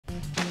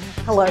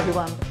Hello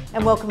everyone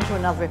and welcome to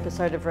another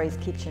episode of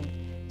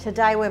RiesKitchen.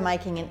 Today we're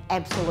making an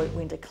absolute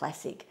winter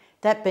classic,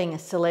 that being a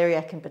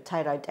celeriac and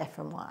potato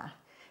dauphinoise.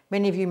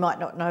 Many of you might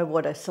not know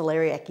what a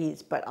celeriac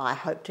is, but I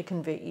hope to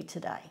convert you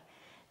today.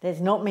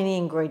 There's not many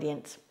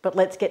ingredients, but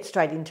let's get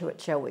straight into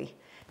it, shall we?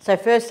 So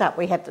first up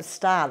we have the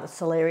star, the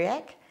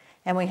celeriac,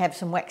 and we have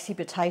some waxy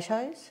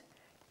potatoes,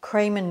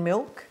 cream and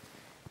milk,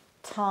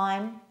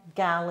 thyme,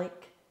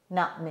 garlic,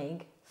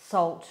 nutmeg,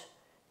 salt,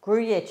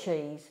 Gruyere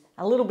cheese,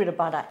 a little bit of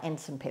butter and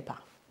some pepper.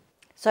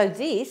 So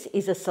this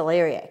is a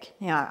celeriac.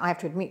 Now I have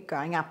to admit,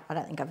 growing up I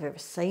don't think I've ever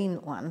seen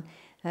one,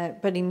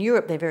 but in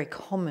Europe they're very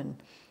common.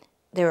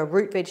 They're a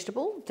root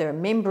vegetable, they're a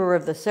member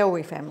of the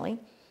celery family.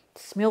 It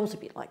smells a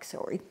bit like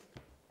celery.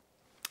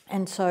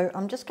 And so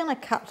I'm just going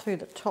to cut through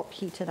the top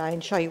here today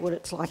and show you what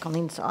it's like on the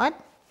inside.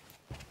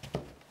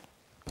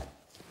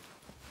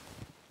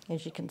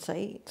 As you can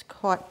see, it's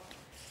quite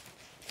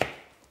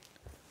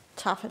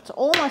tough. It's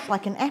almost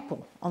like an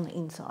apple on the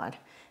inside.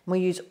 And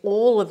we use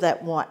all of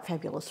that white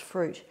fabulous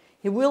fruit.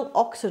 It will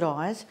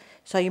oxidise,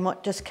 so you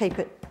might just keep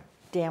it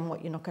down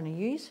what you're not going to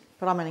use,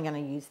 but I'm only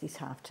going to use this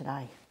half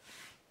today.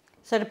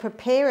 So to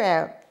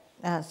prepare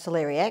our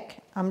celeriac,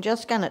 I'm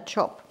just going to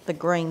chop the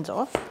greens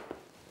off.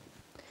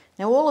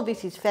 Now all of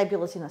this is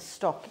fabulous in a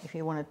stock if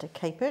you wanted to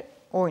keep it,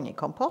 or in your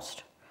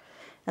compost.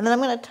 And then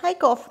I'm going to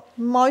take off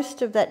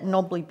most of that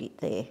knobbly bit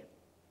there.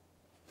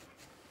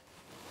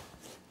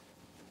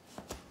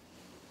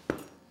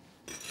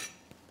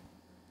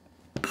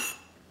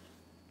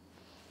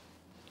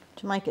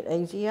 To make it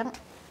easier,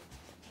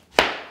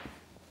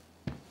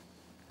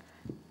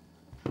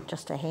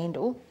 just a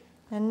handle.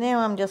 And now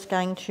I'm just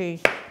going to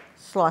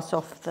slice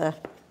off the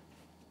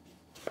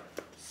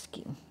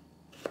skin.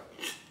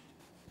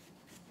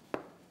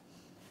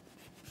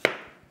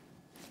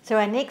 So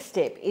our next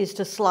step is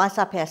to slice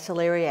up our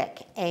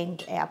celeriac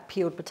and our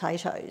peeled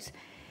potatoes.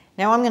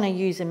 Now I'm going to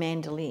use a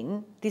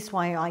mandolin. This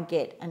way I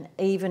get an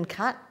even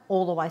cut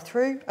all the way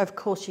through. Of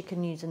course you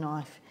can use a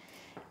knife.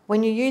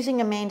 When you're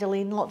using a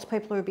mandolin, lots of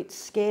people are a bit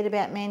scared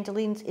about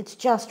mandolins. It's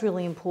just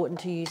really important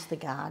to use the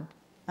guard.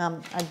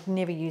 I'd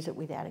never use it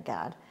without a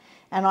guard.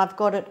 And I've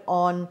got it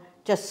on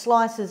just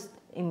slices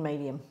in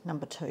medium,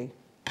 number 2.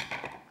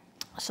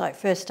 So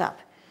first up,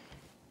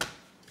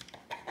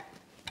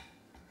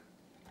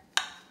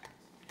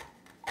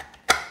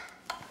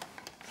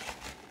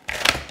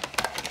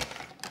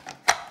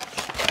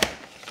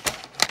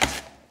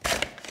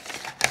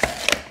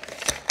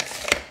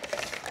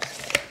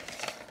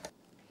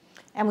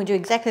 and we do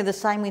exactly the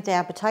same with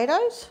our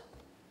potatoes.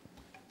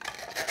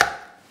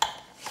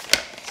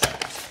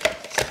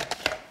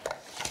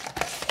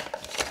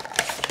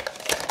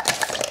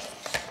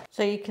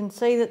 So you can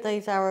see that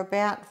these are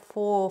about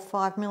 4 or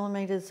 5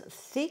 millimetres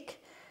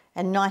thick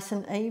and nice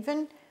and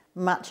even,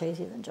 much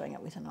easier than doing it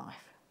with a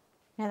knife.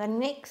 Now the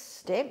next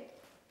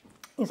step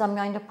is I'm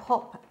going to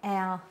pop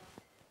our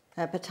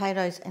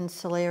potatoes and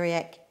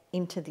celeriac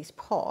into this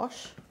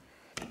pot.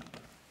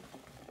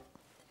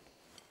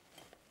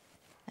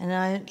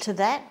 And to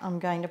that, I'm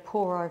going to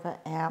pour over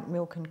our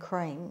milk and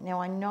cream. Now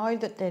I know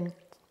that the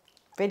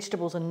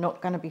vegetables are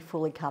not going to be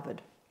fully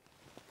covered,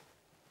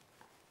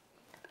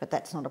 but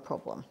that's not a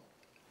problem.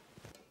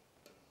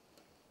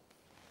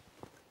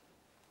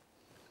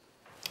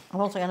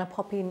 I'm also going to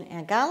pop in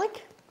our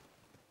garlic,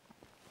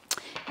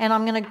 and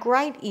I'm going to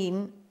grate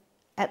in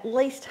at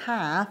least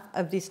half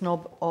of this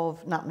knob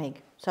of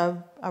nutmeg,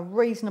 so a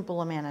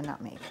reasonable amount of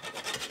nutmeg.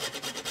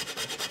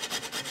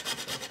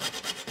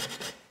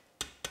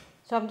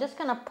 So I'm just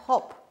going to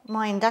pop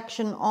my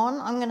induction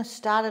on. I'm going to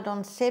start it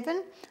on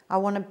 7. I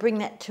want to bring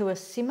that to a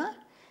simmer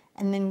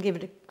and then give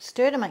it a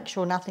stir to make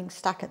sure nothing's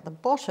stuck at the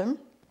bottom,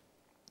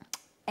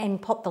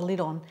 and pop the lid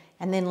on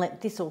and then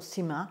let this all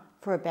simmer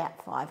for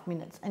about 5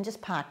 minutes and just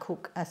par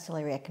cook a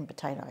celeriac and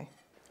potato.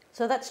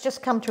 So that's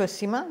just come to a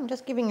simmer. I'm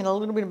just giving it a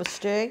little bit of a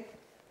stir,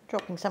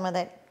 dropping some of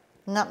that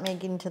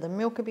nutmeg into the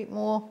milk a bit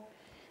more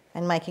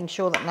and making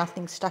sure that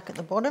nothing's stuck at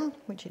the bottom,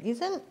 which it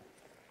isn't.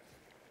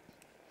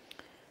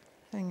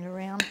 Turning it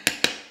around.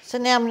 So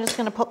now I'm just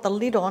going to pop the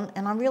lid on,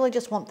 and I really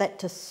just want that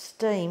to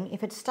steam.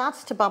 If it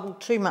starts to bubble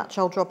too much,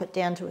 I'll drop it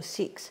down to a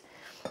 6.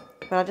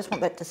 But I just want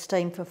that to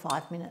steam for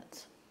 5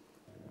 minutes.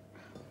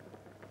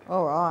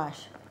 All right.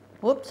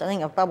 Whoops, I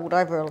think I've bubbled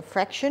over a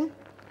fraction.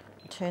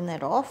 Turn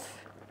that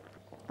off.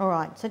 All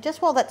right, so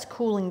just while that's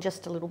cooling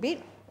just a little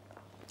bit,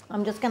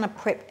 I'm just going to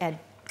prep our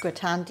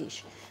gratin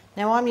dish.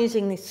 Now I'm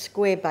using this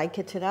square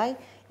baker today.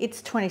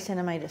 It's 20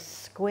 centimetres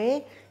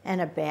square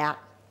and about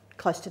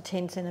close to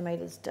 10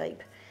 centimetres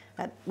deep,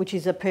 which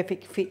is a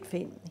perfect fit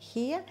for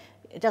here.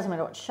 It doesn't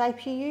matter what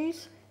shape you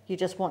use, you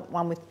just want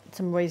one with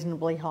some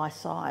reasonably high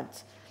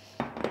sides.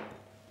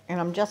 And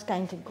I'm just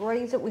going to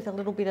grease it with a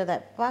little bit of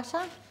that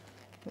butter,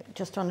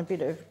 just on a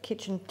bit of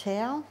kitchen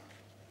towel.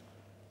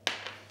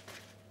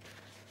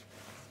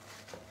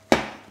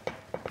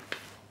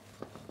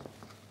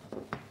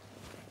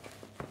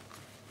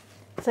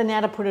 So now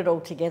to put it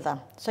all together.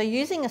 So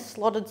using a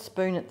slotted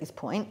spoon at this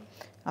point,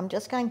 I'm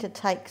just going to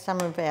take some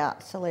of our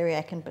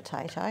celeriac and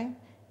potato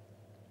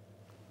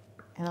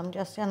And I'm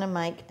just going to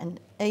make an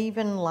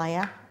even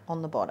layer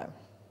on the bottom.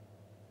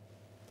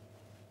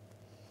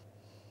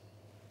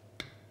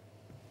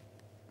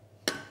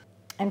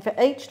 And for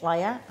each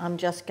layer, I'm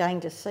just going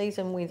to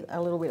season with a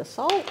little bit of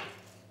salt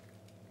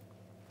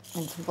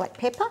and some black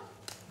pepper.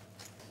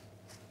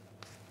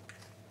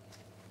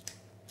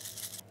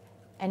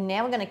 And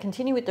now we're going to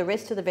continue with the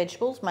rest of the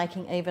vegetables,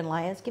 making even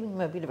layers, giving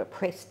them a bit of a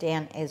press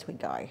down as we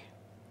go.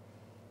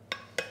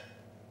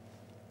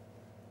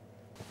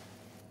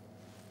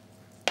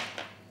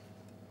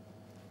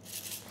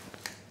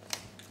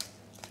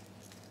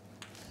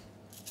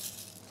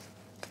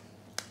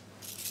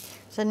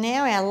 So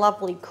now our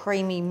lovely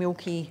creamy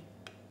milky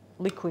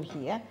liquid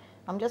here,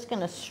 I'm just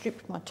going to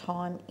strip my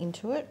thyme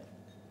into it.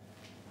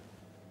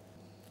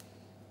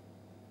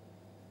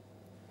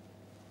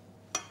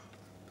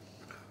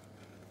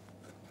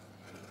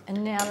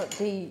 And now that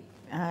the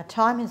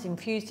thyme is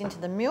infused into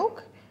the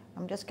milk,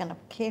 I'm just going to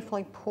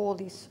carefully pour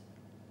this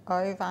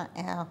over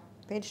our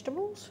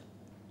vegetables.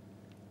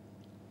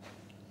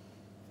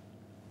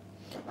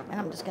 And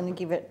I'm just going to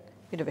give it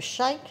a bit of a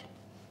shake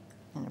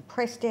and a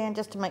press down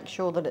just to make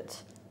sure that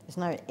there's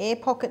no air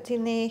pockets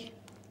in there.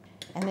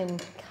 And then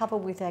cover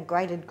with our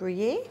grated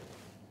Gruyere.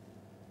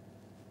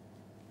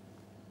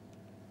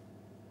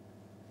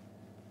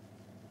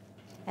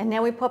 And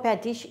now we pop our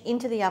dish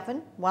into the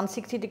oven,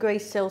 160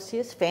 degrees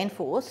Celsius, fan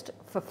forced,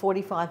 for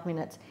 45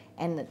 minutes.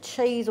 And the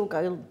cheese will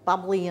go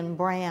bubbly and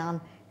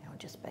brown. It'll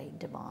just be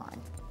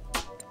divine.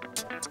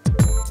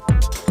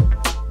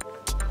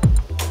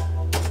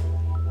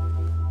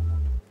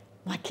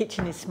 My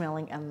kitchen is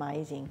smelling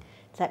amazing.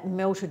 It's that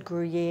melted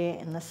Gruyere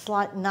and the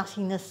slight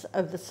nuttiness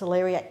of the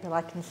celeriac that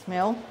I can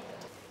smell.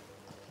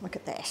 Look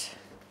at that.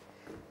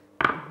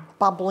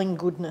 Bubbling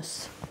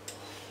goodness.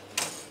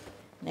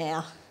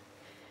 Now,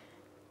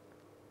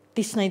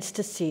 this needs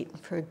to sit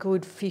for a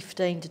good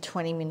 15 to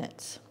 20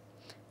 minutes.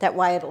 That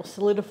way it'll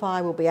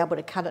solidify, we'll be able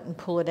to cut it and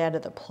pull it out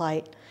of the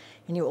plate,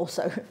 and you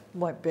also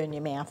won't burn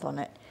your mouth on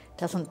it.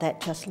 Doesn't that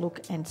just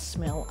look and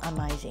smell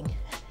amazing?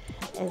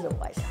 As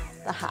always,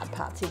 the hard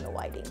part's in the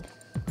waiting.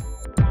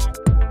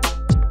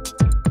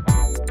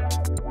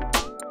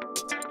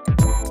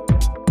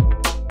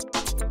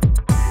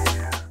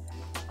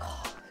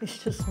 Oh, this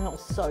just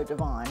smells so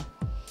divine.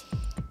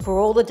 For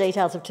all the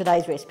details of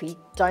today's recipe,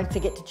 don't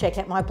forget to check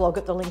out my blog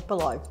at the link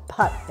below.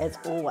 But as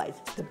always,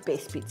 the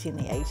best bit's in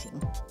the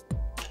eating.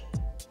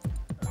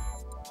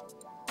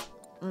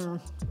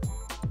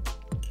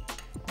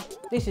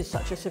 This is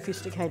such a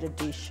sophisticated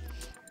dish.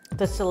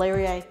 The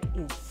celeriac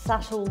is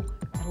subtle,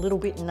 a little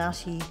bit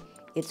nutty,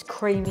 it's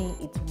creamy,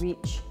 it's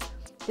rich.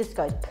 This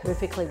goes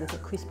perfectly with a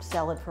crisp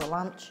salad for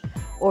lunch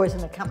or as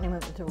an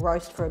accompaniment with a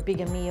roast for a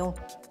bigger meal.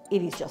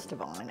 It is just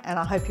divine, and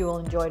I hope you all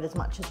enjoy it as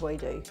much as we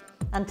do.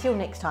 Until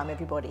next time,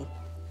 everybody,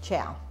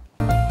 ciao.